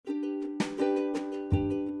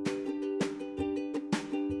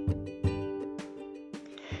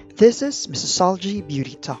This is Missosology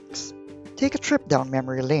Beauty Talks. Take a trip down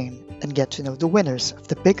memory lane and get to know the winners of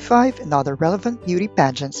the Big Five and other relevant beauty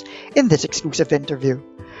pageants in this exclusive interview.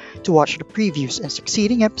 To watch the previews and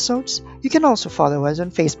succeeding episodes, you can also follow us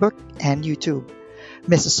on Facebook and YouTube.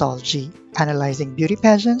 Missosology, analyzing beauty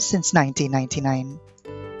pageants since 1999.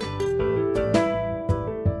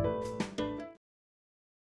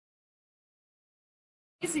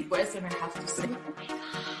 Easy question I have to say.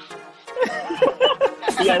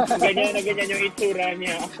 Yan, ganyan na ganyan yung itsura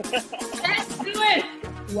niya. Let's do it!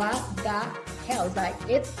 What the hell? Like,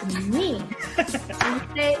 it's me. And you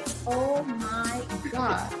say, oh my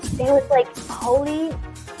god. It was like, holy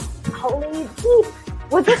beep.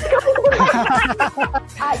 What's this going on?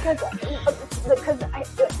 Because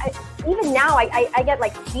even now, I get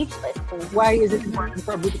like speechless. Why is it important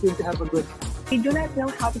for a beauty queen to have a good? You do not know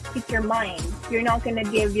how to speak your mind. You're not going to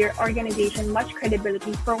give your organization much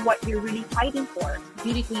credibility for what you're really fighting for.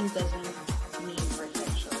 Beauty queen doesn't mean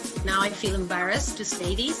perfection. Now I feel embarrassed to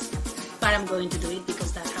say this, but I'm going to do it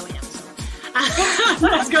because that's how I am. So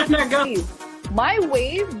that's gonna go. My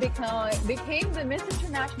wave became the Miss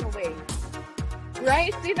International wave.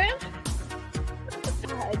 Right, Steven?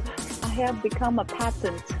 I have become a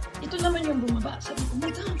patent. Ito naman yung bumaba. Sabi ko, oh my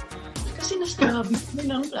god. Kasi nasabi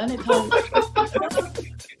mo ng planet how.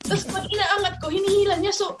 Tapos pag inaangat ko, hinihila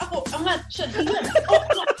niya. So ako, angat siya.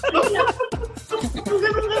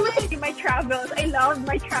 My travels. I love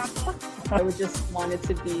my travels. I would just want it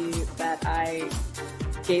to be that I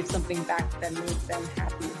gave something back that made them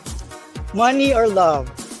happy. Money or love?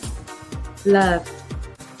 Love.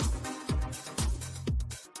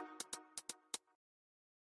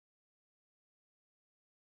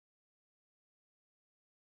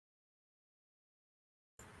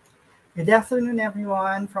 Good afternoon,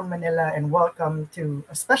 everyone from Manila, and welcome to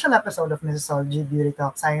a special episode of Missosology Beauty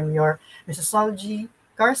Talks. I am your Missosology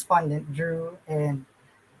correspondent, Drew, and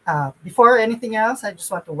before anything else, I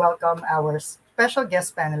just want to welcome our special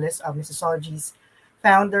guest panelist of Missosology's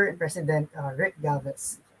founder and president, Rick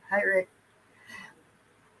Galvez. Hi, Rick.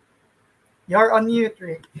 You're on mute,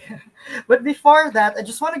 Rick. But before that, I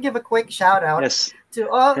just want to give a quick shout out to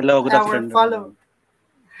all our followers.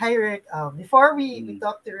 Hi, Rick. Before we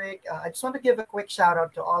talk to Rick, I just want to give a quick shout out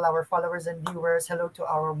to all our followers and viewers. Hello to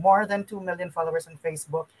our more than 2 million followers on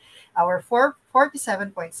Facebook, our 47.6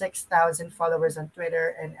 thousand followers on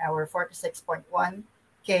Twitter, and our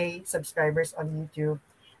 46.1K subscribers on YouTube.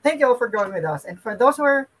 Thank you all for going with us. And for those who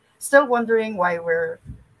are still wondering why we're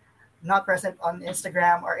not present on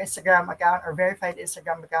Instagram, our Instagram account, our verified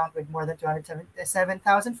Instagram account with more than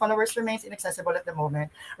 277,000 followers remains inaccessible at the moment.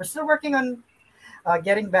 We're still working on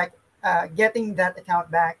getting that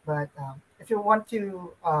account back, but if you want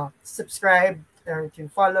to subscribe or to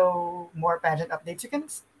follow more pageant updates, you can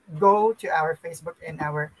go to our Facebook and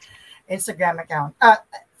our Instagram account,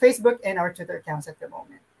 Facebook and our Twitter accounts at the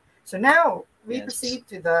moment. So now we proceed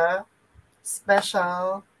to the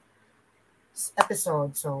special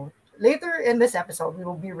episode. So later in this episode, we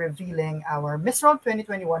will be revealing our Miss World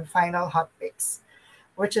 2021 final hot picks,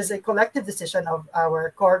 which is a collective decision of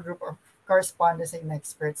our core group of correspondents and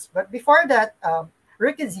experts. But before that,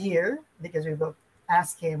 Rick is here because we will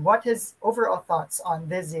ask him what his overall thoughts on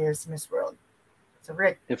this year's Miss World. So,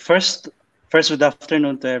 Rick. First, good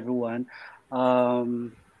afternoon to everyone.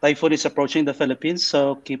 Typhoon is approaching the Philippines,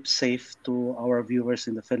 so keep safe to our viewers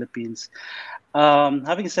in the Philippines.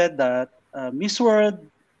 Having said that, Miss World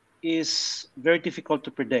is very difficult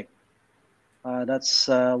to predict. That's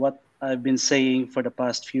what I've been saying for the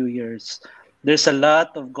past few years. There's a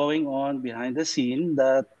lot of going on behind the scene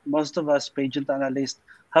that most of us pageant analysts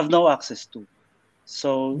have no access to.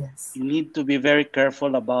 So you need to be very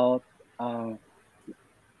careful about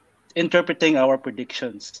interpreting our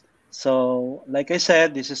predictions. So like I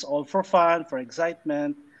said, this is all for fun, for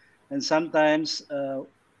excitement, and sometimes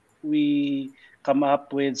we come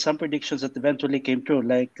up with some predictions that eventually came true,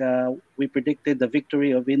 like we predicted the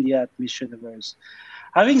victory of India at Miss Universe.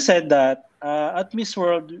 Having said that, at Miss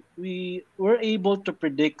World, we were able to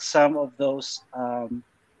predict some of those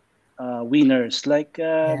winners, like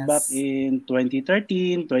back in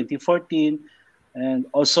 2013, 2014, and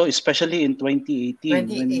also especially in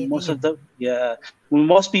 2018. When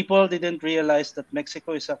most people didn't realize that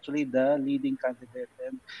Mexico is actually the leading candidate,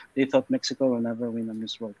 and they thought Mexico will never win a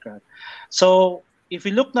Miss World crown. So if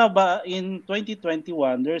we look now in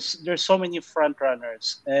 2021, there's so many front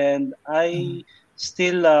runners, and I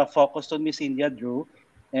still focused on Miss India, Drew.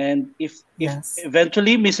 And if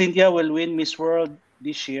eventually Miss India will win Miss World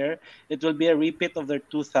this year, it will be a repeat of their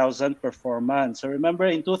 2000 performance. So remember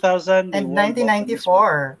in 2000 and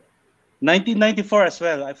 1994. 1994 as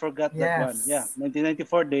well. I forgot that one. Yes. Yeah,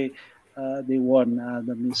 1994 they won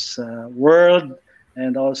the Miss World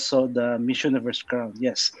and also the Miss Universe crown.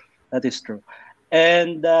 Yes, that is true.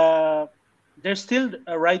 And they're still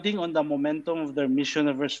riding on the momentum of their Miss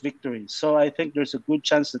Universe victory. So I think there's a good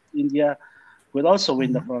chance that India will also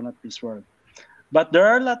win the crown at Miss World. But there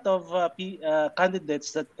are a lot of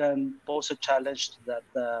candidates that can pose a challenge to that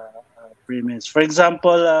premise. For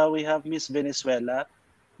example, we have Miss Venezuela.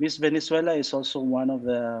 Miss Venezuela is also one of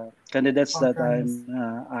the candidates that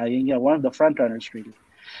I'm eyeing. Yeah, one of the front runners, really.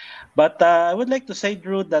 But I would like to say,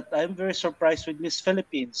 Drew, that I'm very surprised with Miss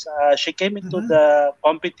Philippines. She came into the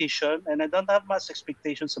competition, and I don't have much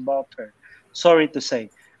expectations about her. Sorry to say,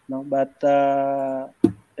 no, but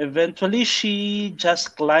eventually she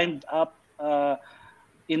just climbed up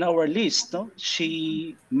in our list. No,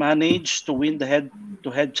 she managed to win the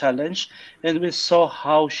head-to-head challenge, and we saw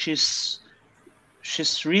how she's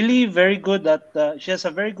really very good at. She has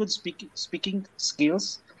a very good speaking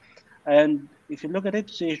skills, and if you look at it,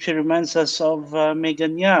 she reminds us of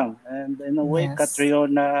Megan Young, and in a way,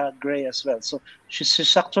 Catriona Gray as well. So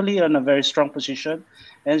she's actually on a very strong position,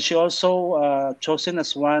 and she also chosen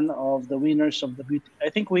as one of the winners of the beauty. I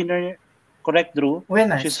think winner. Correct, Drew.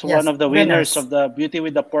 Winners. She's one of the winners of the Beauty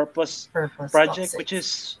with the Purpose project, which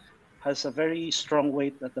has a very strong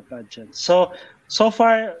weight at the pageant. So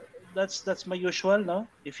far, that's my usual. No,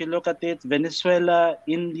 if you look at it, Venezuela,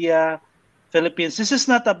 India, Philippines. This is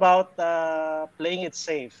not about playing it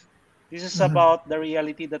safe. This is about the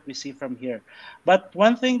reality that we see from here. But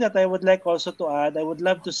one thing that I would like also to add, I would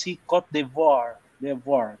love to see Cote d'Ivoire.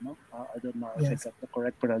 No, I don't know if I got the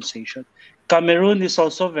correct pronunciation. Cameroon is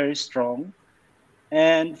also very strong,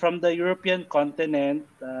 and from the European continent,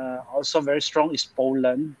 also very strong is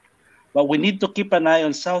Poland. But we need to keep an eye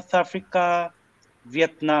on South Africa,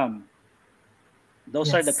 Vietnam.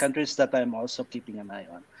 Those are the countries that I'm also keeping an eye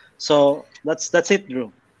on. So that's it,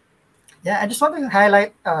 Drew. Yeah, I just want to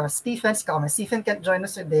highlight Stephen's comment. Stephen can't join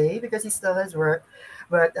us today because he still has work,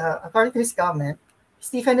 but according to his comment,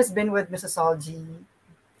 Stephen has been with Missosology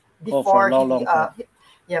before for a long time.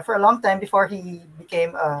 For a long time before he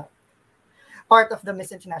became part of the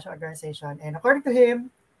Miss International organization. And according to him,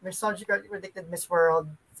 Missosology predicted Miss World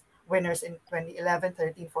winners in 2011,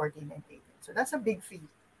 13, 14, and 18. So that's a big feat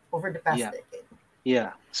over the past decade.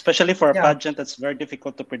 Yeah, especially for a pageant that's very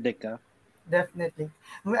difficult to predict. Definitely.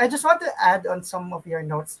 I just want to add on some of your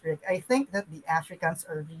notes, Rick. I think that the Africans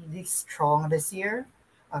are really strong this year.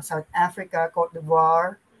 South Africa, Cote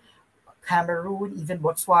d'Ivoire, Cameroon, even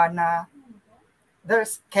Botswana.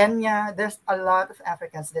 There's Kenya. There's a lot of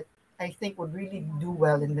Africans that I think would really do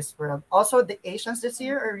well in this world. Also, the Asians this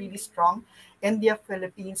year are really strong. India,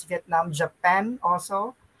 Philippines, Vietnam, Japan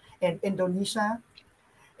also, and Indonesia.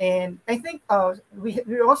 And I think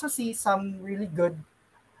we also see some really good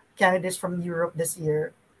candidates from Europe this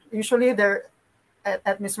year. Usually they're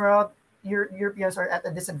at Miss World, Europeans are at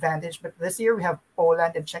a disadvantage, but this year we have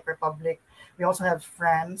Poland and Czech Republic. We also have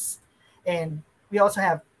France, and we also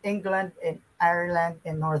have England and Ireland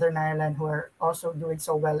and Northern Ireland who are also doing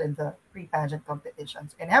so well in the pre-pageant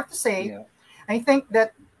competitions. And I have to say, I think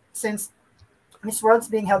that since Miss World's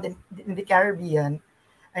being held in the Caribbean,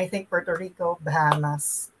 I think Puerto Rico,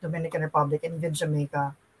 Bahamas, Dominican Republic, and even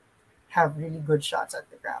Jamaica have really good shots at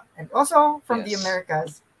the ground. And also from the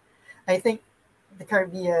Americas, I think the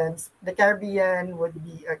Caribbean would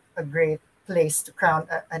be a great place to crown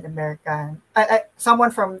an American,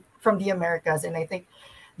 someone from the Americas. And I think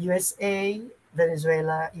USA,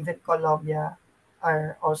 Venezuela, even Colombia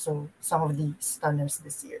are also some of the stunners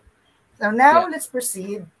this year. So now let's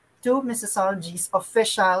proceed to Missosology's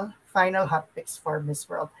official final hot picks for Miss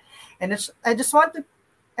World. And I just want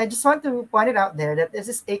to point it out there that this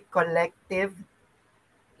is a collective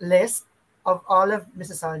list of all of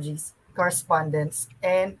Missosology's correspondents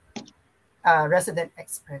and resident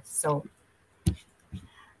experts. So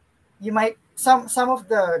you might some of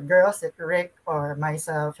the girls that Rick or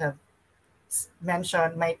myself have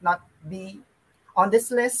mentioned might not be on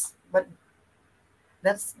this list, but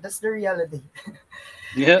that's the reality.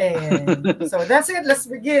 And so that's it. Let's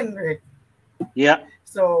begin, Rick.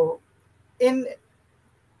 So in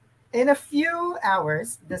a few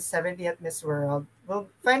hours, the 70th Miss World will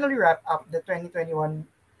finally wrap up the 2021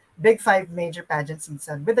 Big Five major pageant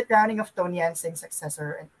season with the crowning of Tony Ann Singh's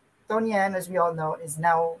successor. And Tony Ann, as we all know, is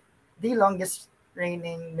now the longest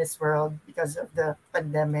reigning Miss World because of the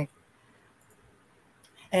pandemic.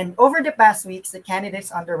 And over the past weeks, the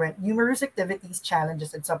candidates underwent numerous activities,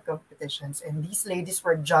 challenges, and sub-competitions. And these ladies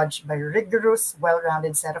were judged by a rigorous,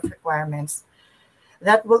 well-rounded set of requirements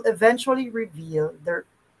that will eventually reveal their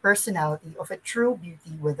personality of a true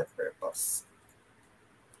beauty with a purpose. girls.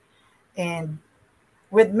 And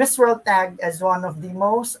with Miss World tagged as one of the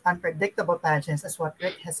most unpredictable pageants, as what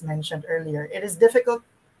Rick has mentioned earlier, it is difficult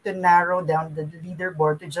to narrow down the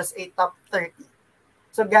leaderboard to just a top 30.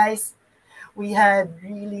 So guys, we had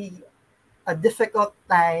really a difficult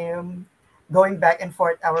time going back and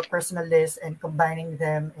forth our personal list and combining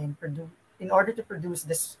them in order to produce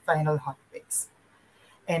this final hot picks.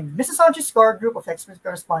 And Missosology's core group of expert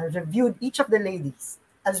correspondents reviewed each of the ladies,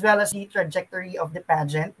 as well as the trajectory of the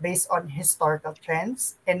pageant based on historical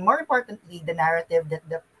trends, and more importantly, the narrative that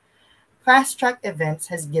the fast track events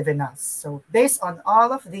has given us. So based on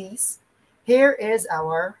all of these, here is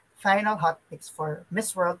our final hot picks for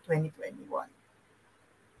Miss World 2021.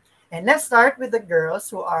 And let's start with the girls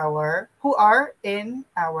who are in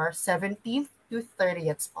our 17th to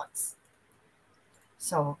 30th spots.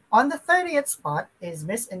 So on the 30th spot is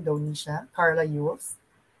Miss Indonesia, Carla Yules.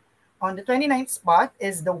 On the 29th spot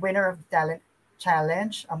is the winner of the Talent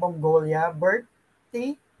Challenge, Mongolia,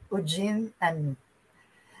 Bertie Ujin and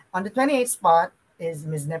on the 28th spot is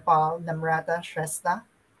Miss Nepal, Namrata Shrestha.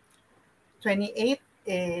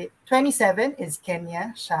 27 is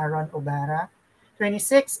Kenya, Sharon Obara.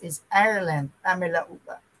 26 is Ireland, Amela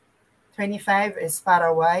Uba. 25 is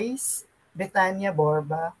Paraguay's Betania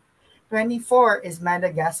Borba. 24 is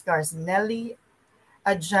Madagascar's Nelly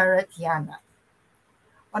Ajaratiana.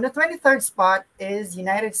 On the 23rd spot is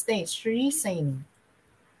United States, Sri Saini.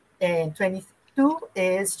 And 22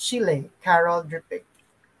 is Chile, Carol Dripic.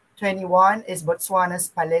 21 is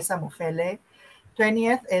Botswana's Palesa Mofele.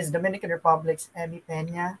 20th is Dominican Republic's Emi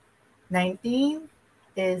Peña. 19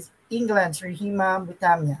 is England's Rahima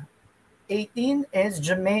Mutamya. 18 is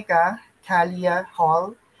Jamaica, Kalia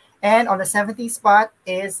Hall. And on the 17th spot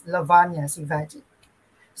is Lavanya Sivaji.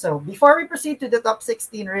 So before we proceed to the top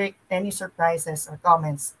 16, Rick, any surprises or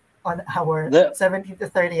comments on our 17th to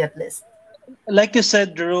 30th list? Like you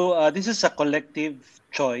said, Drew, this is a collective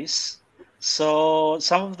choice. So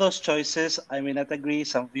some of those choices I may not agree,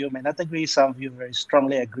 some of you may not agree, some of you very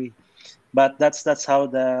strongly agree. But that's how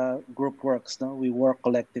the group works. No, we work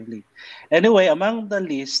collectively. Anyway, among the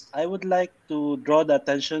list, I would like to draw the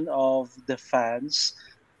attention of the fans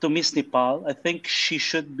to Miss Nepal. I think she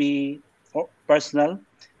should be personal.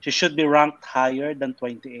 She should be ranked higher than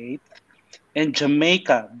 28th. And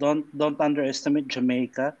Jamaica, don't underestimate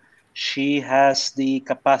Jamaica. She has the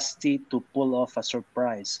capacity to pull off a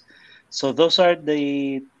surprise. So those are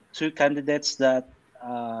the two candidates that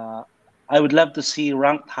I would love to see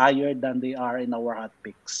ranked higher than they are in our hot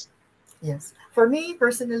picks. Yes. For me,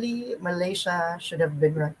 personally, Malaysia should have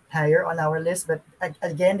been ranked higher on our list. But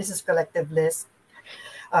again, this is collective list.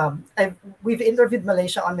 We've interviewed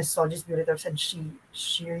Malaysia on Missosology's Beauty Talks, and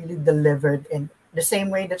she really delivered in the same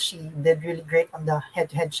way that she did really great on the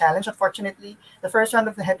head-to-head challenge. Unfortunately, the first round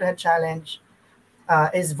of the head-to-head challenge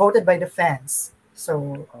is voted by the fans.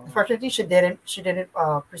 So unfortunately, she didn't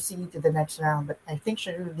proceed to the next round. But I think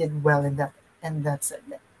she really did well in that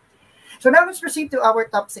segment. So now let's proceed to our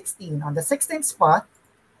top 16. On the 16th spot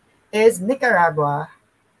is Nicaragua,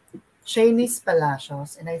 Shanice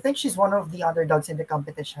Palacios, and I think she's one of the underdogs in the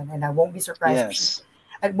competition, and I won't be surprised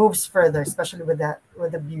if it moves further, especially with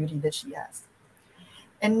the beauty that she has.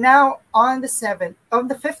 And now on the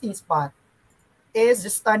 15th spot is the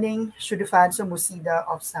stunning Shudufanso Musida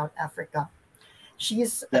of South Africa.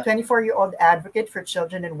 She's a 24-year-old advocate for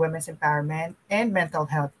children and women's empowerment and mental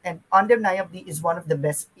health, and undeniably is one of the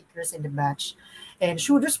best speakers in the match. And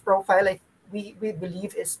Shudu's profile, we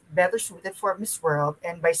believe, is better suited for Miss World,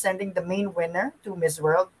 and by sending the main winner to Miss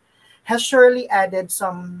World, has surely added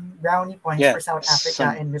some brownie points for South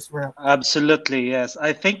Africa in Miss World. Absolutely, yes.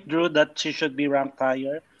 I think, Drew, that she should be ranked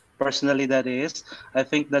higher. Personally, that is. I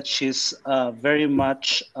think that she's very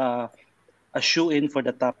much a shoe-in for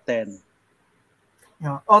the top 10.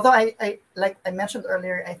 Yeah. Although I like I mentioned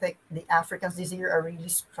earlier, I think the Africans this year are really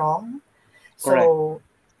strong. So correct.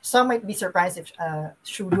 Some might be surprised if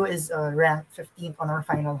Shudu is ranked 15th on our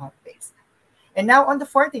final hot picks. And now on the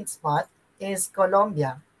 14th spot is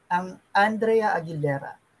Colombia, Andrea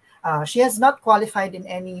Aguilera. She has not qualified in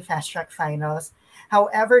any fast track finals.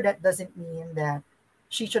 However, that doesn't mean that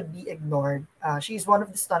she should be ignored. She's one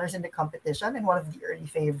of the stunners in the competition and one of the early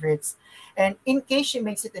favorites. And in case she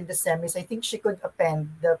makes it in the semis, I think she could upend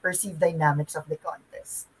the perceived dynamics of the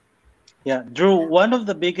contest. Yeah, Drew, one of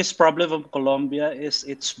the biggest problems of Colombia is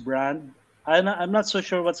its brand. I'm not so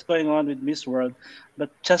sure what's going on with Miss World,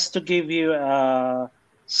 but just to give you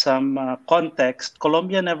some context,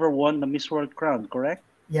 Colombia never won the Miss World crown, correct?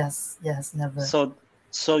 Yes, never.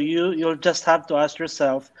 So you'll just have to ask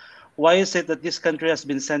yourself, why is it that this country has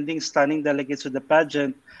been sending stunning delegates to the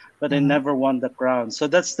pageant, but they never won the crown? So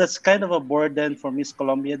that's kind of a burden for Miss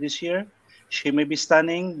Colombia this year. She may be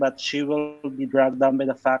stunning, but she will be dragged down by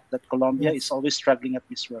the fact that Colombia is always struggling at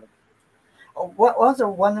Miss World. What also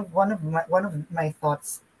one of my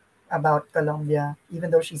thoughts about Colombia, even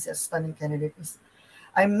though she's a stunning candidate, is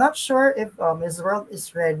I'm not sure if Miss World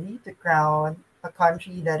is ready to crown a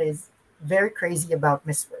country that is very crazy about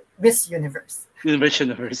Miss Universe. Miss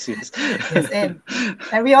Universe, yes. Yes,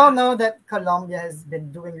 and we all know that Colombia has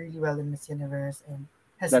been doing really well in Miss Universe and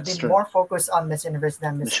has been more focused on Miss Universe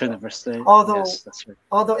than Miss Universe. Although, yes, that's right.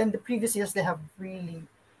 Although in the previous years they have really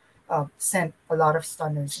sent a lot of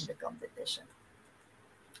stunners in the competition.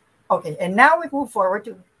 Okay, and now we move forward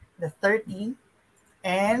to the 13th,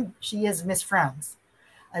 and she is Miss France.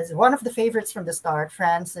 As one of the favorites from the start,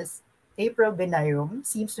 France's April Benayoum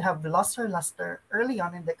seems to have lost her luster early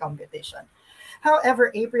on in the competition.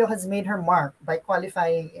 However, April has made her mark by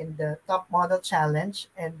qualifying in the Top Model Challenge,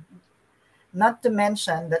 and not to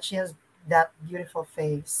mention that she has that beautiful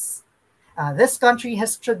face. This country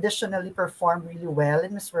has traditionally performed really well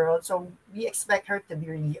in Miss World, so we expect her to be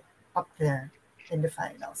really up there in the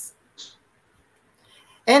finals.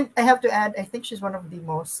 And I have to add, I think she's one of the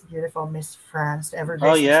most beautiful Miss France ever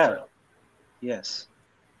graced Miss World. Yes.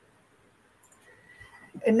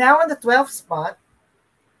 And now on the 12th spot,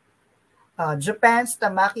 Japan's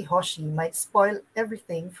Tamaki Hoshi might spoil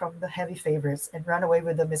everything from the heavy favorites and run away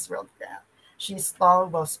with the Miss World crown. She's tall,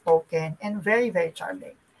 well-spoken, and very, very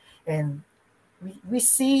charming. And we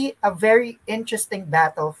see a very interesting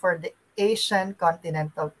battle for the Asian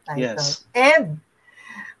Continental title. Yes. And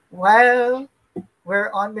while we're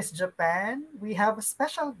on Miss Japan, we have a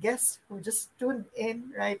special guest who just tuned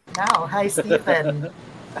in right now. Hi, Stephen.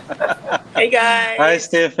 Hey, guys. Hi,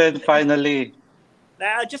 Stephen, finally.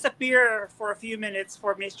 I'll just appear for a few minutes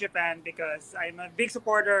for Miss Japan because I'm a big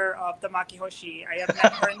supporter of Tamaki Hoshi. I have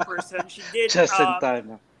met her in person. She did. Just in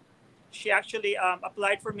time. She actually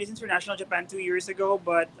applied for Miss International Japan 2 years ago,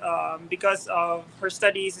 but because of her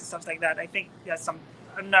studies and stuff like that, I think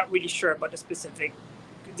I'm not really sure about the specific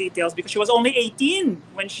details because she was only 18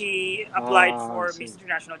 when she applied for Miss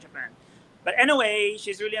International Japan. But anyway,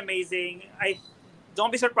 she's really amazing. Don't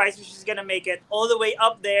be surprised if she's gonna make it all the way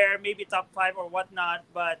up there, maybe top 5 or whatnot.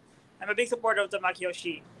 But I'm a big supporter of Tamaki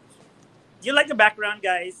Hoshi. Do you like the background,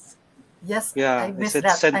 guys? Yes. Yeah. I missed Is it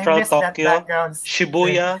that. Central Tokyo?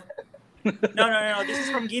 Shibuya? No. This is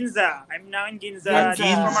from Ginza. I'm now in Ginza. This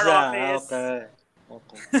is from our office.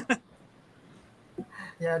 Okay.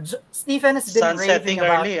 Yeah, Stephen has been raving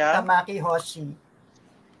about Tamaki Hoshi.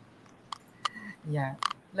 Yeah.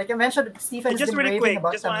 Like I mentioned, Stephen has been raving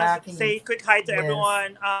about just Tamaki. Want to say quick hi to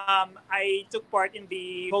everyone. I took part in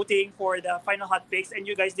the voting for the final hot picks, and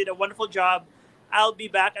you guys did a wonderful job. I'll be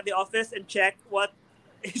back at the office and check what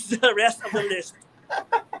is the rest of the list.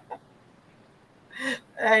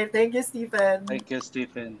 All right, thank you, Stephen. Thank you,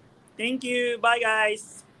 Stephen. Thank you. Bye,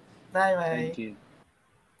 guys. Bye-bye. Thank you.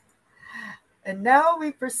 And now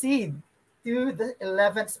we proceed to the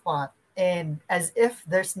 11th spot. And as if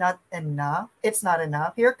it's not enough,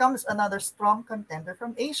 here comes another strong contender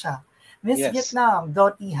from Asia. Miss Vietnam,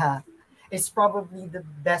 Do Thi Ha, is probably the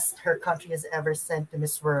best her country has ever sent to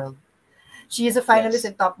Miss World. She is a finalist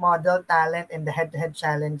in Top Model Talent in the head-to-head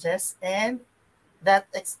challenges, and that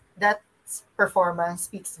performance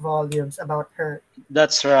speaks volumes about her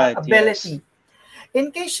ability. Yes.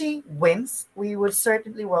 In case she wins, we would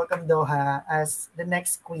certainly welcome Doha as the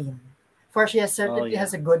next queen. For she has certainly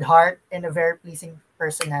has a good heart and a very pleasing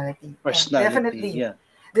personality. Definitely,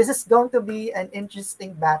 this is going to be an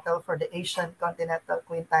interesting battle for the Asian Continental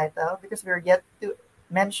Queen title because we're yet to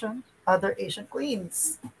mention other Asian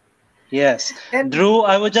queens. Yes. And Drew,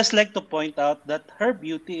 I would just like to point out that her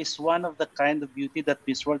beauty is one of the kind of beauty that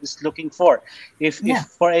Miss World is looking for. If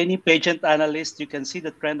for any pageant analyst, you can see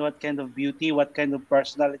the trend, what kind of beauty, what kind of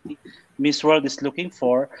personality Miss World is looking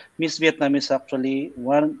for. Miss Vietnam is actually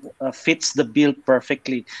fits the bill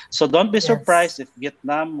perfectly. So don't be surprised if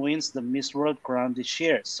Vietnam wins the Miss World crown this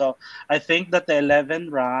year. So I think that the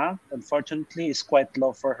 11th rank, unfortunately, is quite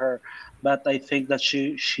low for her. But I think that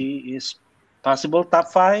she is possible top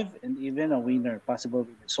 5 and even a possible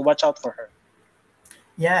winner. So watch out for her.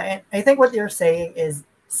 Yeah, and I think what you're saying is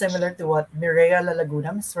similar to what Mireya La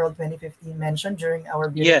Laguna, Miss World 2015, mentioned during our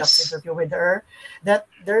Beauty Talks interview with her, that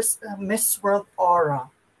there's a Miss World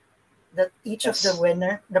aura, that each of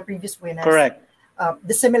the previous winners, correct,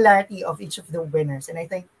 the similarity of each of the winners, and I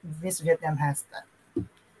think Miss Vietnam has that.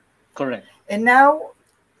 Correct. And now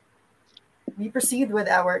we proceed with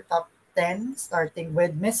our top 10, starting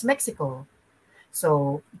with Miss Mexico.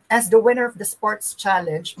 So, as the winner of the sports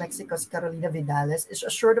challenge, Mexico's Carolina Vidales is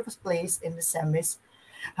assured of a place in the semis.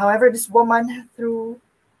 However, this woman,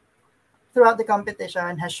 throughout the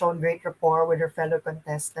competition, has shown great rapport with her fellow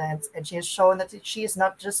contestants, and she has shown that she is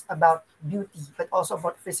not just about beauty, but also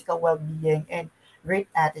about physical well-being and great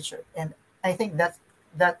attitude. And I think that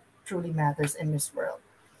truly matters in Miss World.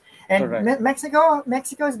 And Mexico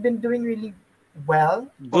has been doing really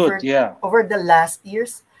well over the last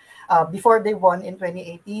years. Before they won in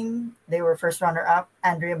 2018, they were first runner-up.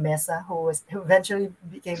 Andrea Mesa, who eventually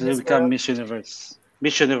became Miss Universe.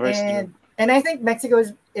 Miss Universe. And I think Mexico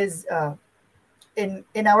is in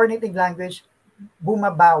our native language,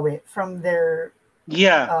 bumabawi from their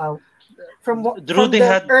from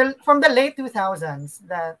the late 2000s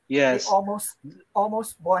that they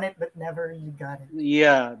almost won it but never really got it.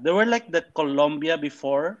 Yeah, they were like the Colombia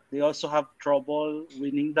before. They also have trouble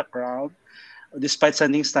winning the crown. Despite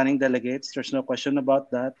sending stunning delegates, there's no question about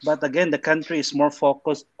that. But again, the country is more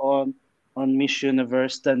focused on Miss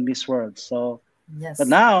Universe than Miss World. So, but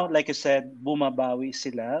now, like you said, bumabawi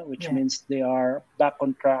sila, which means they are back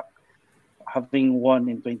on track, having won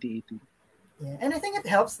in 2018. Yeah, and I think it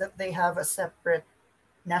helps that they have a separate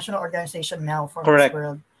national organization now for Miss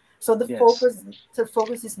World. So the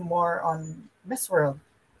focus is more on Miss World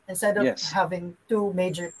instead of having two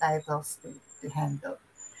major titles to handle.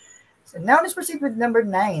 So now let's proceed with number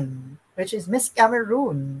 9, which is Miss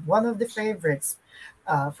Cameroon, one of the favorites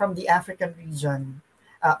from the African region.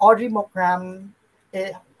 Audrey Mokram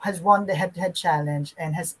has won the head-to-head challenge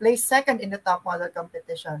and has placed second in the top model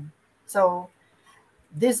competition. So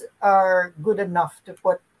these are good enough to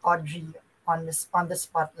put Audrey on the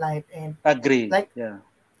spotlight. And agree.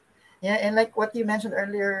 And like what you mentioned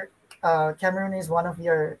earlier, Cameroon is one of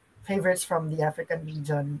your favorites from the African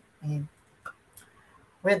region. And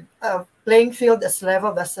with a playing field as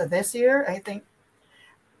level as this year, I think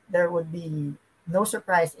there would be no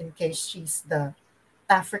surprise in case she's the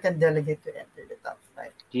African delegate to enter the top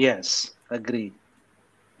 5. Yes, agree.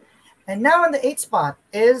 And now on the 8th spot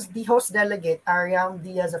is the host delegate, Ariam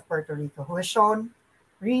Diaz of Puerto Rico, who has shown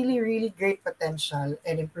really, really great potential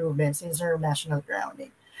and improvement since her national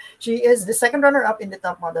crowning. She is the second runner-up in the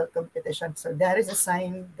top model competition, so that is a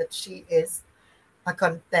sign that she is a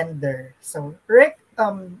contender. So, Rick,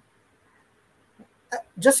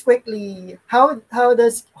 just quickly, how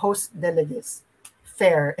does host delegates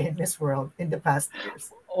fare in Miss World in the past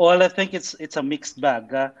years? Well, I think it's a mixed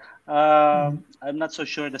bag. I'm not so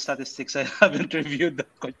sure the statistics. I haven't reviewed the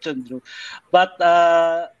question, Drew. But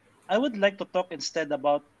I would like to talk instead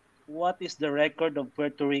about what is the record of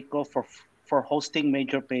Puerto Rico for hosting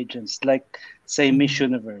major pageants, like, say, Miss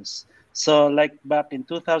Universe. So, like back in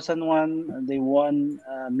 2001, they won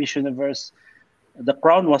Miss Universe. The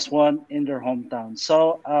crown was won in their hometown.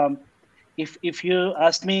 So, if you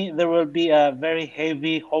ask me, there will be a very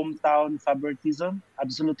heavy hometown favoritism.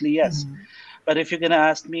 Absolutely, yes. But if you're going to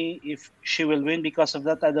ask me if she will win because of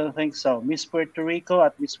that, I don't think so. Miss Puerto Rico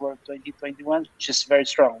at Miss World 2021, she's very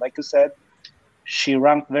strong. Like you said, she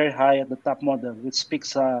ranked very high at the top model, which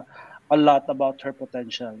speaks a lot about her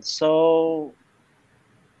potential. So,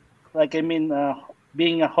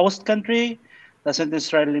 being a host country doesn't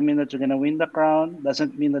necessarily mean that you're going to win the crown.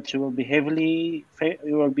 Doesn't mean that you will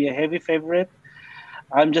be a heavy favorite.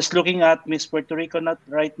 I'm just looking at Miss Puerto Rico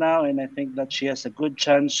right now, and I think that she has a good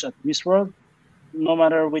chance at Miss World, no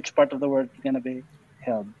matter which part of the world it's going to be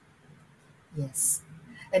held. Yes.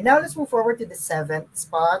 And now let's move forward to the 7th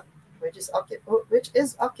spot, which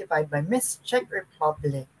is occupied by Miss Czech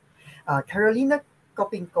Republic. Karolina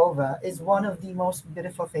Kopinkova is one of the most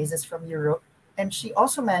beautiful faces from Europe, and she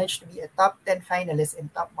also managed to be a top 10 finalist in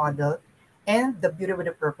Top Model and the Beauty with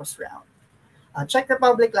a Purpose round. Czech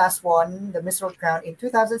Republic last won the Miss World crown in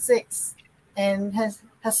 2006 and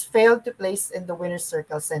has failed to place in the winner's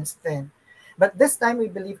circle since then. But this time, we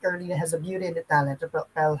believe Carolina has the beauty and the talent to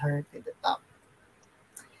propel her to the top.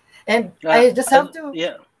 And I just have to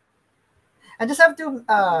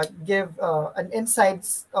give an inside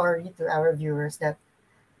story to our viewers that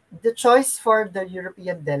the choice for the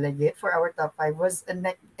European delegate for our top 5 was a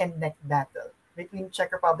neck and neck battle between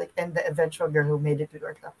Czech Republic and the eventual girl who made it to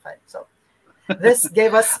our top 5. So this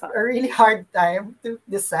gave us a really hard time to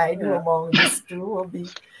decide who among these two will be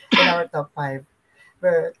in our top 5.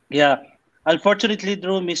 But unfortunately,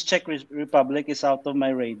 Drew, Miss Czech Republic is out of my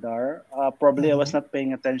radar. Probably I was not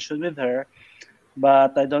paying attention with her,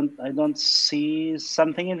 but I don't see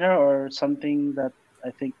something in her or something that I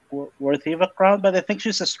think worthy of a crown. But I think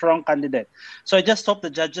she's a strong candidate. So I just hope the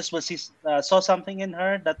judges will saw something in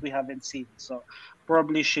her that we haven't seen. So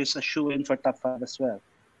probably she's a shoo-in for top 5 as well.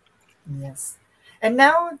 Yes. And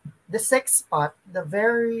now the sixth spot, the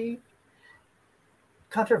very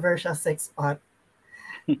controversial sixth spot.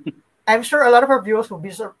 I'm sure a lot of our viewers will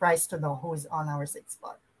be surprised to know who is on our sixth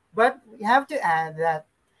spot. But we have to add that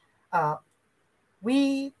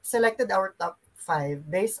we selected our top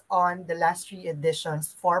 5 based on the last 3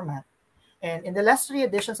 editions format. And in the last 3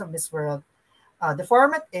 editions of Miss World, the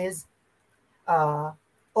format is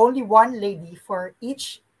only one lady for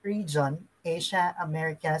each region: Asia,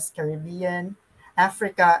 Americas, Caribbean,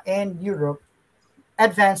 Africa, and Europe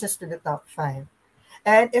advances to the top 5.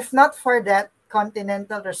 And if not for that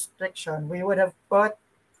continental restriction, we would have put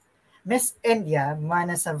Miss India,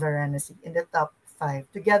 Manasa Varanasi, in the top 5,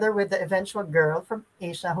 together with the eventual girl from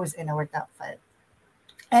Asia who's in our top 5.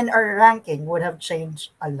 And our ranking would have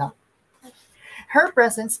changed a lot. Her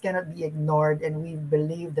presence cannot be ignored, and we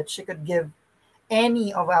believe that she could give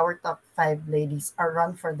any of our top 5 ladies a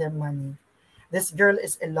run for their money. This girl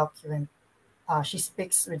is eloquent. She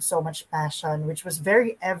speaks with so much passion, which was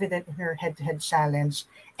very evident in her head-to-head challenge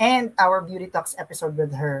and our Beauty Talks episode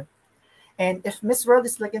with her. And if Miss World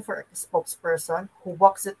is looking for a spokesperson who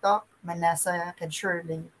walks the talk, Manasa can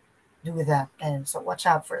surely do that. And so watch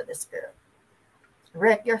out for this girl.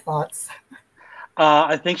 Rick, your thoughts?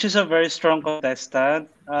 I think she's a very strong contestant.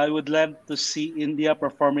 I would love to see India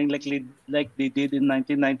performing like they did in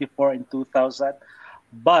 1994 and 2000.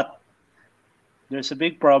 But there's a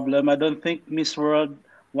big problem. I don't think Miss World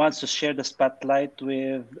wants to share the spotlight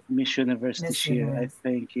with Miss Universe this year. I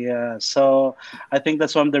think, yeah. So I think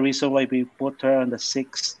that's one of the reasons why we put her on the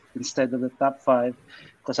 6th instead of the top 5,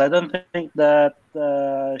 because I don't think that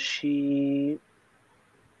she's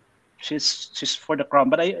for the crown.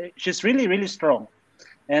 But she's really, really strong.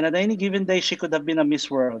 And at any given day, she could have been a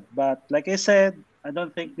Miss World. But like I said, I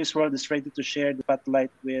don't think Miss World is ready to share the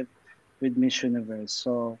spotlight with Miss Universe.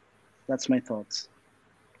 So that's my thoughts.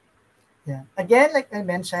 Yeah. Again, like I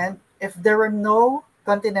mentioned, if there were no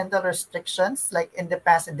continental restrictions, like in the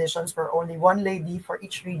past editions where only one lady for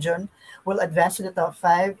each region will advance to the top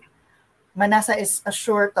 5, Manasa is a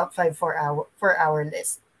sure top 5 for our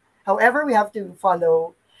list. However, we have to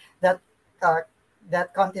follow that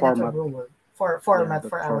continental rule format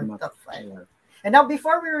for our top 5. Yeah. And now,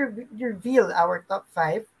 before we reveal our top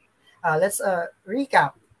 5, let's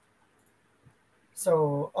recap.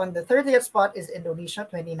 So on the 30th spot is Indonesia,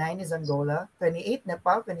 29 is Angola, 28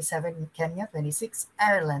 Nepal, 27 Kenya, 26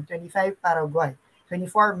 Ireland, 25 Paraguay,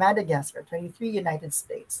 24 Madagascar, 23 United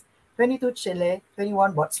States, 22 Chile,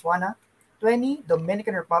 21 Botswana, 20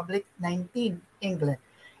 Dominican Republic, 19 England,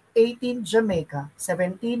 18 Jamaica,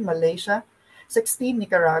 17 Malaysia, 16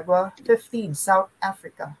 Nicaragua, 15 South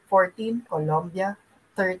Africa, 14 Colombia,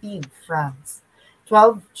 13 France,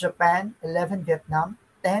 12 Japan, 11 Vietnam,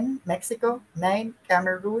 10 Mexico, 9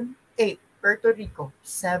 Cameroon, 8 Puerto Rico,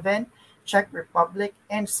 7 Czech Republic,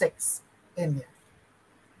 and 6 India.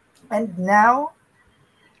 And now,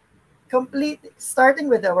 starting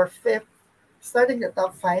the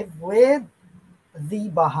top 5 with the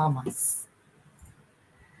Bahamas.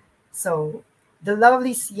 So the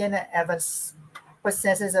lovely Sienna Evans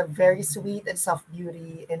possesses a very sweet and soft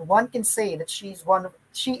beauty, and one can say that she is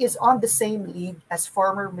on the same league as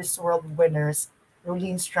former Miss World winners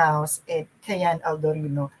Rolene Strauss and Kayan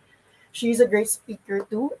Aldorino. She is a great speaker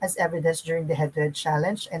too, as evidenced during the head-to-head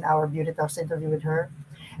challenge and our Beauty Talks interview with her.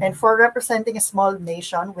 And for representing a small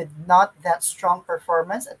nation with not that strong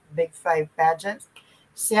performance at Big 5 pageants,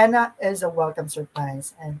 Sienna is a welcome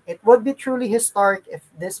surprise, and it would be truly historic if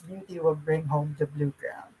this beauty will bring home the blue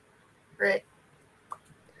crown. Great.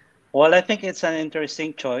 Well, I think it's an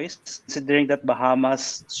interesting choice, considering that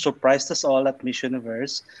Bahamas surprised us all at Miss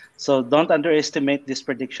Universe. So don't underestimate this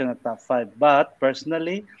prediction at top 5. But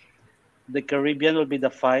personally, the Caribbean will be the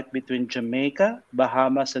fight between Jamaica,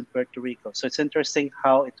 Bahamas, and Puerto Rico. So it's interesting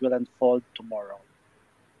how it will unfold tomorrow.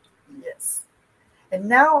 Yes. And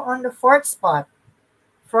now on the 4th spot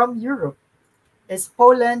from Europe is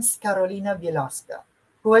Poland's Karolina Bielowska,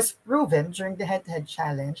 who has proven during the head-to-head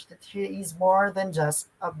challenge that she is more than just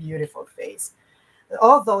a beautiful face.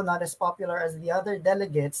 Although not as popular as the other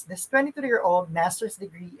delegates, this 23-year-old master's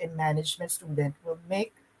degree in management student will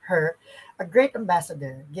make her a great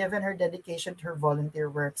ambassador, given her dedication to her volunteer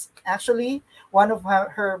works. Actually, one of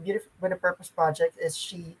her Beauty with a Purpose project is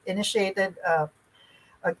she initiated a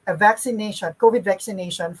vaccination, COVID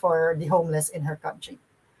vaccination for the homeless in her country.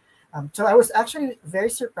 So I was actually very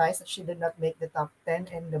surprised that she did not make the top 10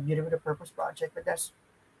 in the Beauty with a Purpose project, but that's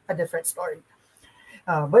a different story.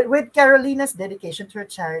 But with Carolina's dedication to her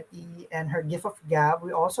charity and her gift of gab,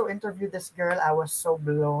 we also interviewed this girl. I was so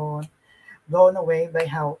blown away by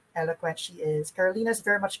how eloquent she is. Carolina is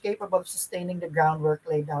very much capable of sustaining the groundwork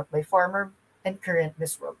laid out by former and current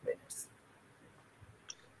Miss World winners.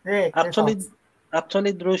 Rick,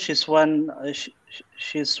 actually, Drew, she's one.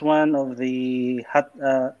 She's one of the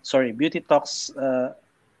Beauty Talks.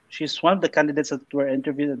 She's one of the candidates that were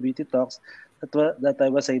interviewed at Beauty Talks that I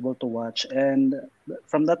was able to watch, and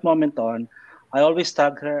from that moment on, I always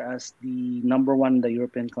tag her as the number one in the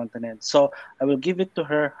European continent. So I will give it to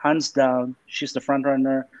her hands down. She's the front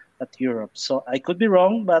runner at Europe. So I could be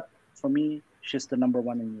wrong, but for me, she's the number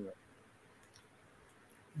one in Europe.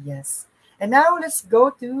 Yes. And now let's go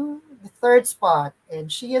to the third spot,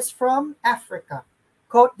 and she is from Africa,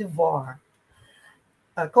 Cote d'Ivoire.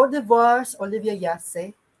 Cote d'Ivoire's Olivia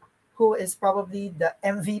Yasse, who is probably the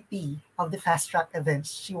MVP of the fast track events.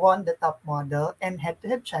 She won the top model and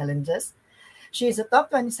head-to-head challenges. She is a top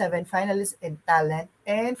 27 finalist in talent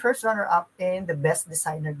and first runner-up in the best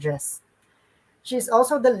designer dress. She is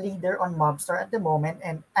also the leader on Mobstar at the moment,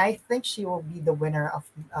 and I think she will be the winner of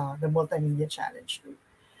the multimedia challenge too.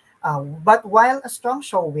 But while a strong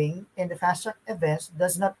showing in the fast track events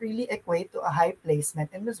does not really equate to a high placement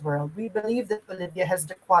in Miss World, we believe that Olivia has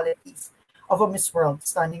the qualities of a Miss World: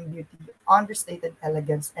 stunning beauty, understated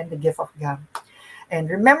elegance, and the gift of gab. And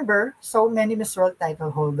remember, so many Miss World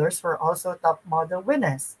title holders were also top model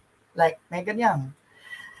winners, like Megan Young.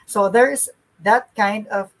 So there is that kind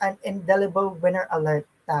of an indelible winner alert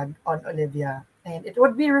tag on Olivia. And it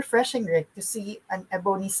would be refreshing, Rick, to see an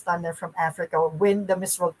ebony stunner from Africa win the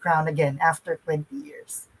Miss World crown again after 20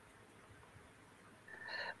 years.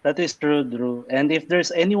 That is true, Drew. And if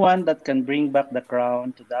there's anyone that can bring back the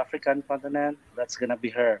crown to the African continent, that's going to be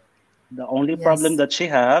her. The only problem that she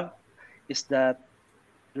have is that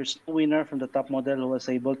there's no winner from the top model who was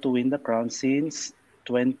able to win the crown since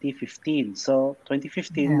 2015. So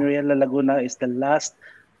 2015, Mariela Laguna is the last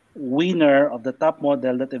winner of the top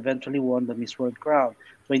model that eventually won the Miss World crown.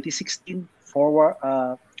 2016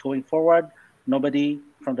 going forward, nobody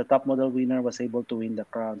from the top model winner was able to win the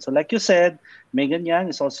crown. So like you said, Megan Young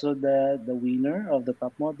is also the winner of the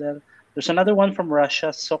top model. There's another one from Russia,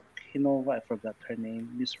 Sokhinova, I forgot her name,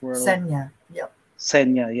 Miss World. Senya, yep.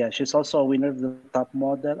 Senya, yeah, she's also a winner of the top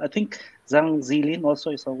model. I think Zhang Zilin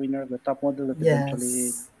also is a winner of the top model that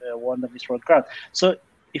eventually won the Miss World crown. So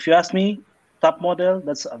if you ask me, top model,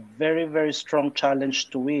 that's a very, very strong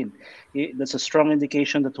challenge to win. That's a strong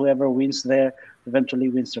indication that whoever wins there eventually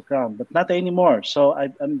wins the crown, but not anymore. So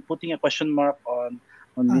I'm putting a question mark on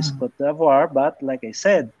Miss Cote d'Ivoire, but like I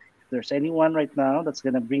said, if there's anyone right now that's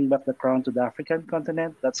going to bring back the crown to the African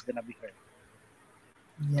continent, that's going to be her.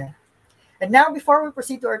 Yeah. And now, before we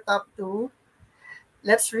proceed to our top two,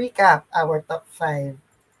 let's recap our top five.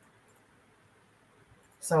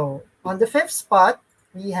 So, on the fifth spot,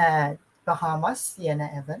 we had Bahamas, Sienna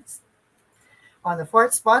Evans. On the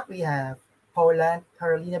fourth spot, we have Poland,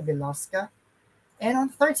 Karolina Biloska. And on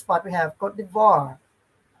the third spot, we have Cote d'Ivoire,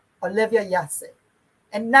 Olivia Yasse.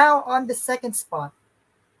 And now on the second spot,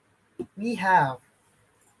 we have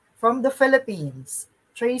from the Philippines,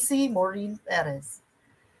 Tracy Maureen Perez.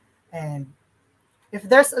 And if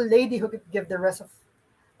there's a lady who could give the rest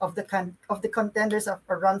of the contenders a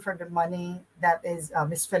run for the money, that is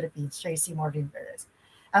Miss Philippines, Tracy Maureen Perez.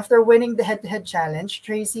 After winning the head-to-head challenge,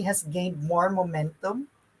 Tracy has gained more momentum,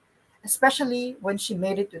 especially when she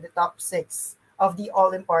made it to the top 6 of the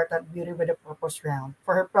all-important Beauty with a Purpose round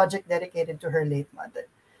for her project dedicated to her late mother.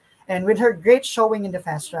 And with her great showing in the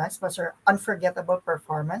fast tracks plus her unforgettable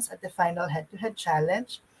performance at the final head-to-head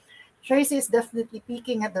challenge, Tracy is definitely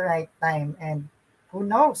peaking at the right time. And who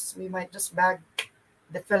knows, we might just bag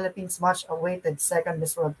the Philippines' much-awaited second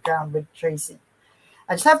Miss World crown with Tracy.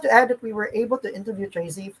 I just have to add that we were able to interview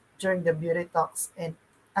Tracy during the Beauty Talks, and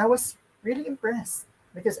I was really impressed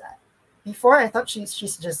because before I thought she's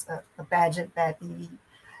just a pageant patty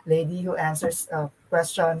lady who answers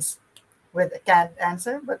questions with a canned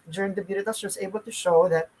answer, but during the Beauty Talks, she was able to show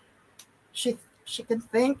that she can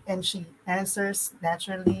think and she answers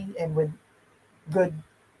naturally and with good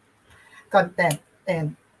content,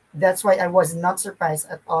 and that's why I was not surprised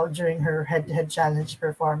at all during her head-to-head challenge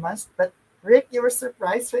performance. But Rick, you were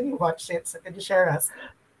surprised when you watched it, so could you share us?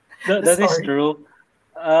 That is true.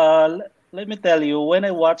 Let me tell you, when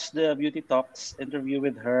I watched the Beauty Talks interview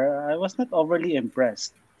with her, I was not overly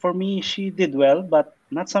impressed. For me, she did well, but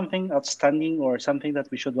not something outstanding or something that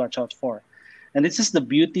we should watch out for. And this is the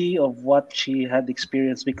beauty of what she had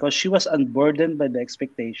experienced because she was unburdened by the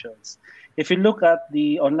expectations. If you look at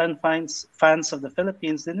the online fans of the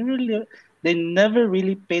Philippines, they never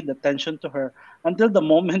really paid attention to her until the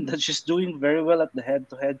moment that she's doing very well at the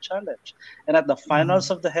head-to-head challenge. And at the finals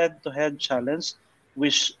of the head-to-head challenge, we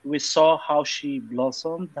saw how she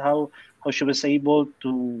blossomed, how she was able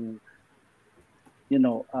to,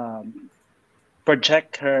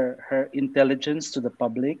 project her intelligence to the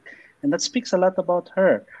public, and that speaks a lot about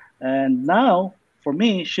her. And now, for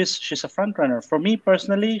me, she's a front runner. For me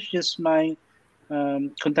personally, she's my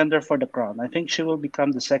contender for the crown. I think she will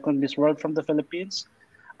become the second Miss World from the Philippines.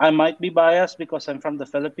 I might be biased because I'm from the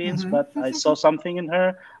Philippines, Mm-hmm. but I saw something in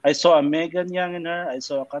her. I saw a Megan Young in her. I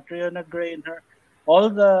saw a Catriona Gray in her. All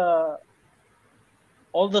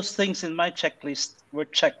those things in my checklist were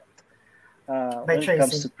checked By when it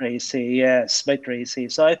comes Tracy. to Tracy. Yes, by Tracy.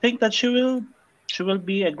 So I think that she will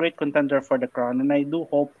be a great contender for the crown, and I do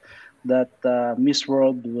hope that Miss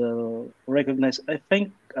World will recognize. I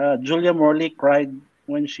think Julia Morley cried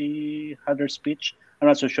when she had her speech. I'm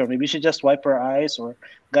not so sure. Maybe she just wiped her eyes or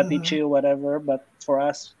got Mm-hmm. itchy or whatever. But for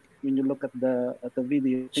us, when you look at the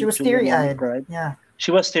video, I She think was Julia Morley teary-eyed. cried. Yeah. She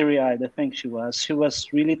was teary-eyed. I think she was. She was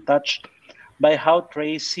really touched by how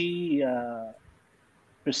Tracy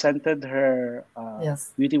presented her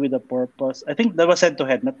Yes. Beauty with a Purpose. I think that was head to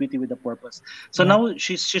head, not Beauty with a Purpose. So Yeah. now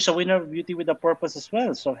she's a winner of Beauty with a Purpose as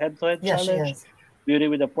well. So head to head Yes, she challenge, is. Beauty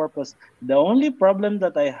with a Purpose. The only problem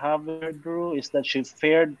that I have with her, Drew, is that she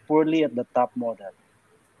fared poorly at the top model.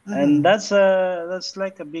 And Mm-hmm. that's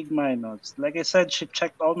like a big minus. Like I said, she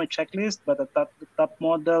checked all my checklist, but at the top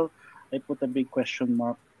model, I put a big question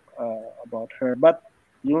mark about her. But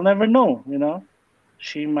you'll never know,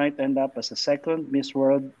 she might end up as a second Miss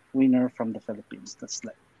World winner from the Philippines. That's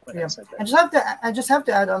like what I Yeah. said there. I just have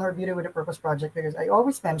to add on her Beauty with a Purpose project, because I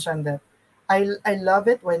always mention that I love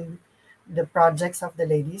it when the projects of the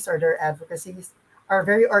ladies or their advocacies are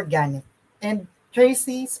very organic. And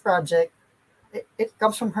Tracy's project, it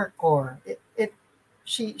comes from her core.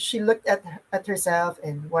 She looked at herself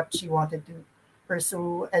and what she wanted to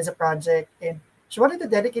pursue as a project, and she wanted to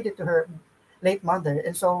dedicate it to her late mother.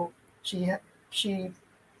 And so she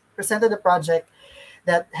presented a project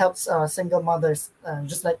that helps single mothers,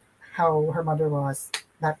 just like how her mother was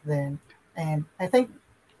back then. And I think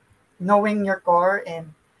knowing your core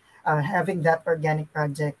and having that organic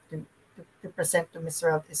project to present to Miss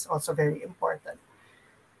World is also very important.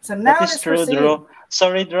 So That now is let's true, proceed. Drew.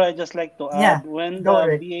 Sorry, Drew. I just like to Yeah, add when go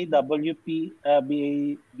the Rick.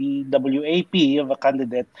 BWAP of a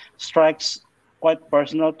candidate strikes quite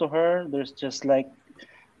personal to her. There's just like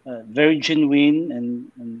very genuine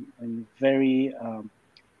and very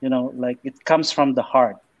like it comes from the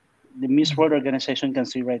heart. The Miss World organization can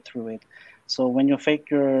see right through it. So when you fake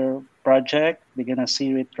your project, they're gonna see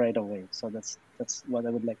it right away. So that's what I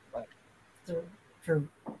would like to add. True, true.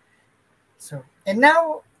 So and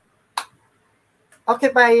now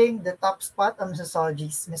occupying the top spot on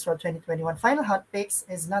Missosology's Miss World 2021 final hot picks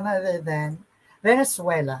is none other than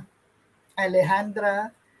Venezuela,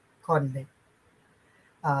 Alejandra Conde.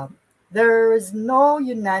 Um, there is no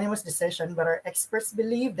unanimous decision, but our experts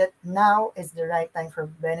believe that now is the right time for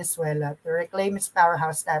Venezuela to reclaim its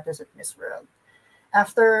powerhouse status at Miss World.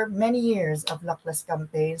 After many years of luckless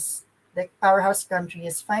campaigns, the powerhouse country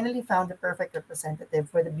has finally found the perfect representative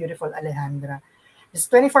for the beautiful Alejandra. This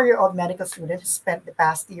 24-year-old medical student has spent the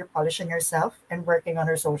past year polishing herself and working on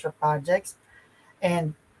her social projects.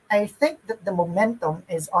 And I think that the momentum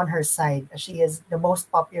is on her side, as she is the most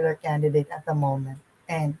popular candidate at the moment.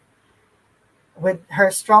 And with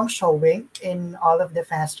her strong showing in all of the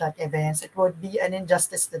fast track events, it would be an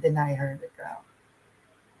injustice to deny her the crown.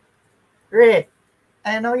 Rick,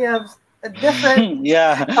 I know you have a different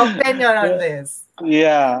Yeah. opinion on this.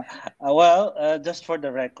 Yeah. Well, just for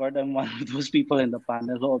the record, I'm one of those people in the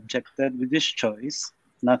panel who objected with this choice.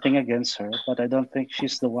 Nothing against her, but I don't think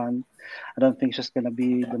she's the one. I don't think she's gonna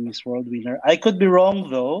be the Miss World winner. I could be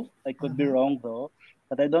wrong though.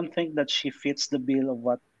 But I don't think that she fits the bill of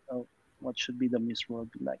what should be the Miss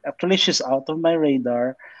World be like. Actually, she's out of my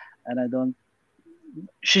radar, and I don't.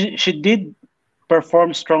 She did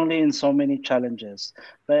perform strongly in so many challenges,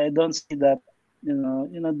 but I don't see that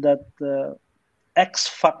that X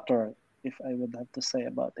factor, if I would have to say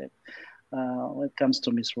about it, when it comes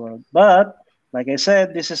to Miss World. But like I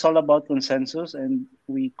said, this is all about consensus, and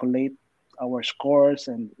we collate our scores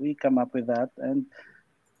and we come up with that. And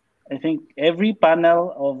I think every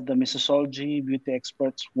panel of the Missosology beauty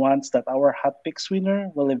experts wants that our hot picks winner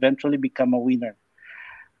will eventually become a winner.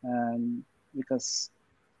 Because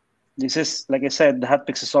this is, like I said, the hot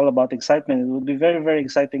picks is all about excitement. It would be very, very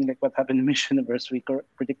exciting, like what happened in Miss Universe. We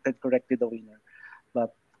predicted correctly the winner.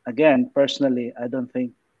 But again, personally, I don't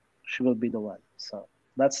think she will be the one. So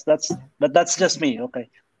that's just me. Okay.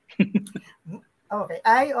 Okay,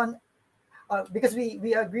 because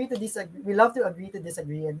we agree to disagree. We love to agree to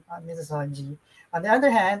disagree on Missosology. On the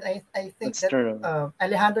other hand, I think That's that true.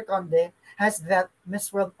 Alejandro Conde has that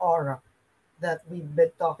Miss World aura that we've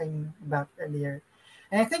been talking about earlier.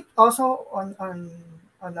 And I think also on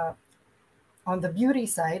the beauty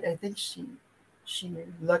side, I think she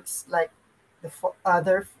looks like the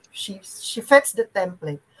other. She fits the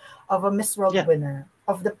template of a Miss World winner,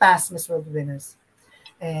 of the past Miss World winners.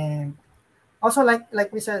 And also,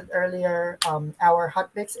 like we said earlier, our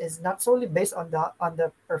hot picks is not solely based on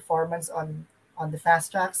the performance on the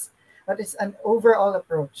fast tracks, but it's an overall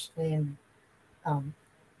approach. And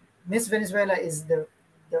Miss Venezuela is the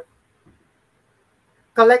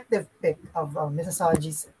collective pick of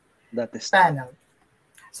Missosology's panel.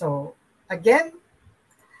 So again,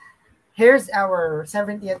 here's our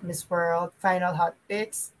 70th Miss World final hot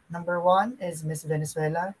picks. Number 1 is Miss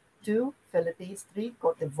Venezuela. 2, Philippines. 3,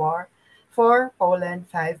 Cote d'Ivoire. 4, Poland.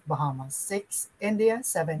 5, Bahamas. 6, India.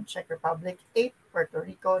 7, Czech Republic. 8, Puerto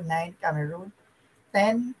Rico. 9, Cameroon.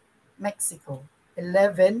 10, Mexico.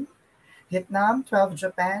 11, Vietnam. 12,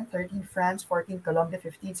 Japan. 13, France. 14, Colombia.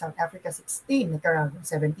 15, South Africa. 16, Nicaragua.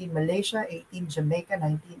 17, Malaysia. 18, Jamaica.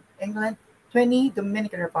 19, England. 20,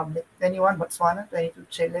 Dominican Republic. 21, Botswana. 22,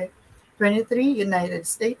 Chile. 23, United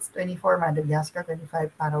States. 24, Madagascar.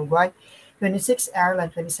 25, Paraguay. 26,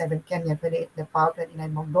 Ireland. 27, Kenya. 28, Nepal.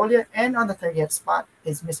 29, Mongolia. And on the 30th spot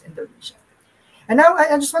is Miss Indonesia. And now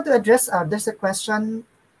I just want to address, there's a question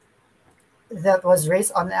that was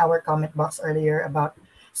raised on our comment box earlier about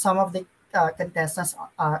some of the contestants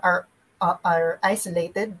are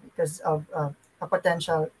isolated because of a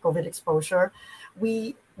potential COVID exposure.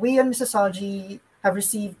 We in Missosology have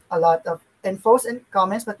received a lot of infos and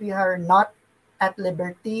comments, but we are not at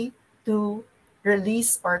liberty to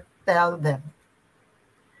release or tell them.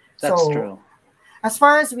 That's true. As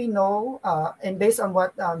far as we know, and based on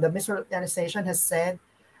what the Miss World Organization has said,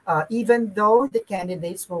 even though the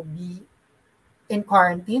candidates will be in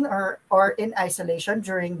quarantine or in isolation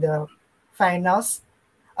during the finals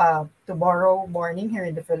tomorrow morning here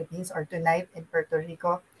in the Philippines or tonight in Puerto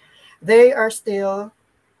Rico, they are still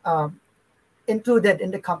included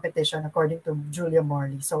in the competition, according to Julia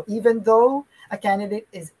Morley. So even though a candidate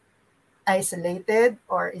is isolated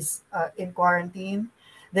or is in quarantine,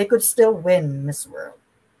 they could still win Miss World.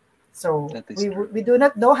 So we do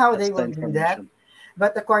not know how they will do that.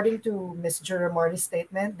 But according to Miss Julia Morley's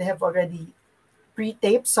statement, they have already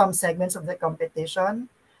pre-taped some segments of the competition.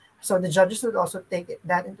 So the judges would also take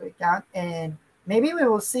that into account. And maybe we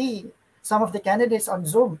will see some of the candidates on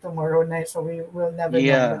Zoom tomorrow night. So we will never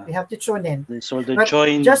know. But we have to tune in. So they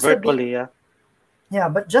join virtually, Yeah,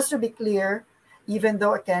 but just to be clear, even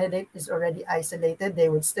though a candidate is already isolated, they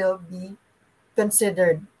would still be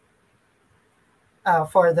considered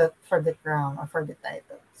for the crown or for the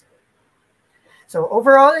title. So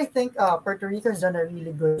overall, I think Puerto Rico has done a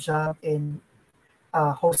really good job in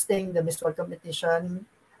hosting the Miss World competition,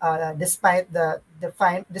 despite the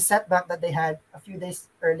setback that they had a few days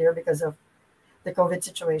earlier because of the COVID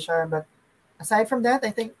situation. But aside from that,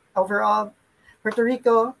 I think overall, Puerto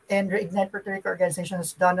Rico and Reignite Puerto Rico organization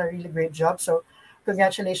has done a really great job. So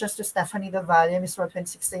congratulations to Stephanie Del Valle, Miss World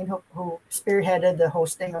 2016, who spearheaded the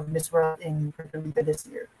hosting of Miss World in Puerto Rico this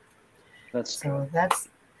year.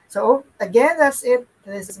 So again, that's it.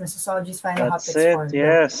 This is Missosology's final hot picks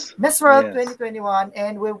for Miss World 2021,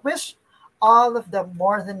 and we wish all of the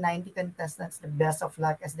more than 90 contestants the best of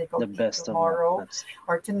luck as they compete tomorrow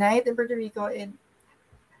or tonight in Puerto Rico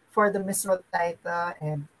for the Miss World title,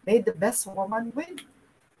 and may the best woman win.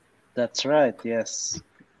 That's right. Yes.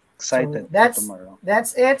 Excited for tomorrow.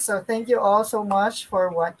 That's it. So thank you all so much for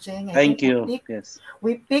watching. Thank you.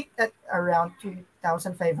 We peaked at around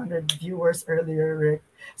 2,500 viewers earlier, Rick.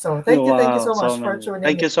 So thank you so much for tuning in.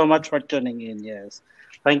 Thank you so much for tuning in. Yes.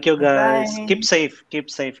 Thank you, guys. Bye. Keep safe. Keep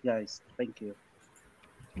safe, guys. Thank you.